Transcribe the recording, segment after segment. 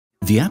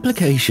The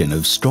application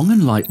of strong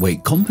and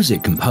lightweight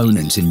composite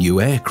components in new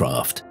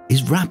aircraft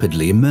is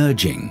rapidly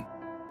emerging.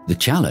 The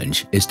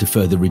challenge is to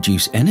further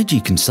reduce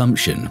energy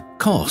consumption,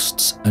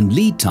 costs, and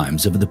lead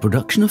times of the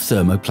production of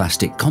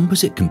thermoplastic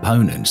composite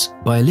components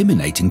by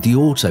eliminating the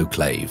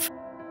autoclave.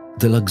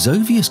 The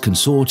Luxovius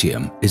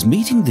consortium is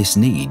meeting this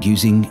need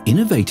using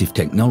innovative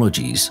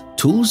technologies,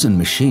 tools and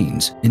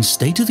machines in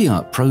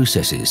state-of-the-art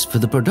processes for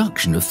the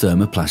production of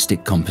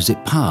thermoplastic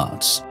composite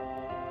parts.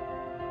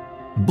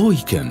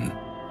 Boykin,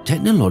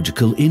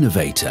 technological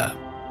innovator.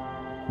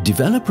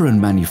 Developer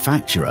and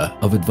manufacturer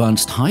of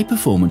advanced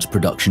high-performance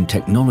production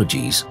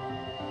technologies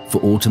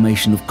for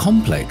automation of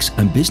complex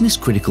and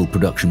business-critical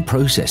production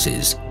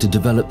processes to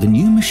develop the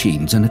new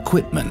machines and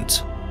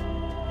equipment.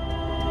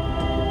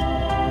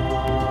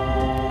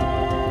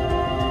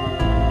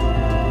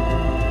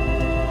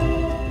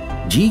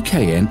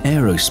 GKN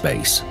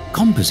Aerospace,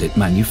 composite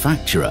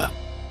manufacturer.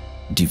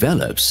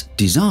 Develops,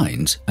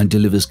 designs and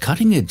delivers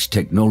cutting-edge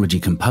technology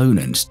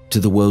components to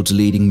the world's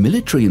leading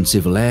military and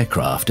civil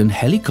aircraft and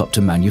helicopter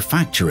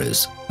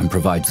manufacturers and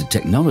provides the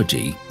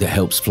technology that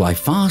helps fly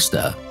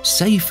faster,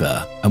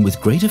 safer and with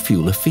greater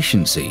fuel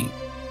efficiency.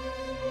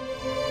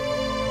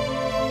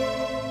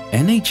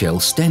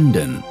 NHL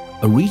Stenden,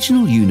 a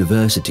regional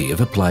university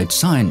of applied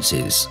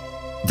sciences.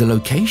 The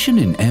location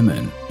in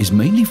Emmen is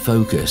mainly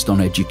focused on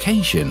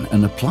education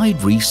and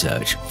applied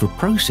research for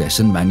process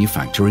and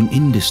manufacturing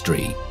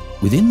industry.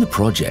 Within the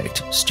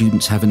project,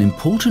 students have an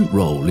important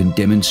role in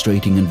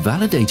demonstrating and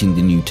validating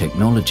the new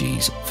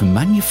technologies for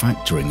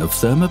manufacturing of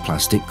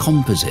thermoplastic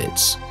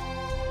composites.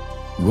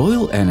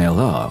 Royal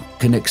NLR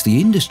connects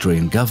the industry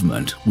and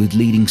government with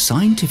leading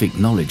scientific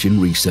knowledge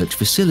and research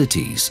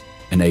facilities,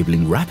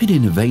 enabling rapid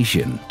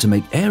innovation to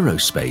make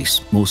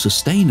aerospace more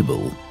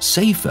sustainable,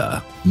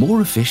 safer,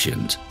 more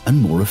efficient,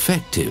 and more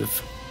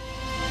effective.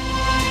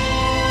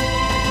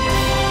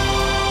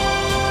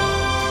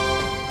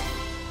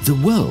 The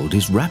world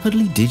is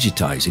rapidly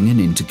digitizing and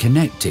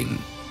interconnecting.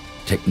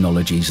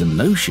 Technologies and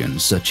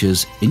notions such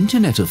as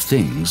Internet of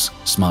Things,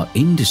 Smart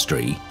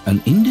Industry,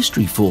 and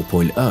Industry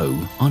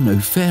 4.0 are no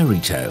fairy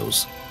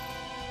tales.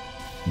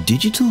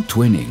 Digital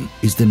twinning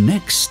is the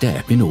next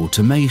step in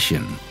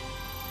automation.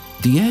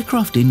 The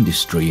aircraft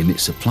industry and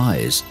its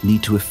suppliers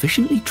need to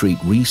efficiently treat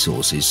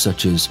resources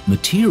such as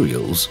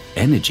materials,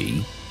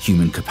 energy,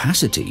 human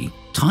capacity,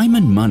 time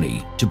and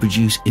money to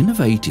produce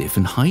innovative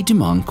and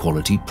high-demand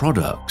quality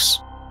products.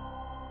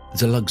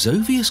 The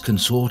Luxovius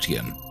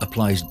consortium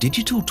applies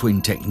digital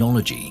twin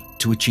technology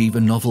to achieve a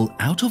novel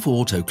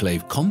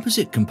out-of-autoclave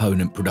composite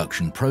component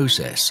production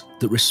process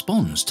that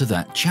responds to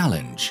that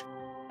challenge.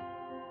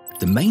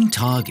 The main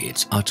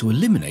targets are to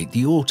eliminate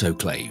the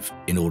autoclave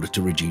in order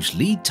to reduce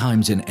lead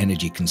times and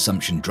energy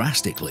consumption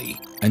drastically,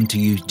 and to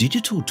use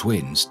digital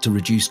twins to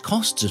reduce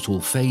costs at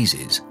all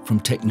phases from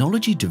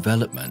technology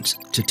development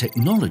to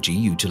technology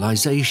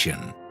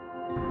utilization.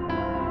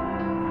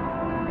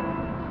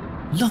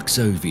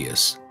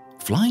 Luxovius,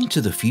 flying to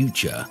the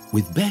future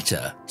with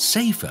better,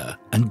 safer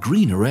and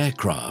greener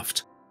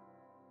aircraft.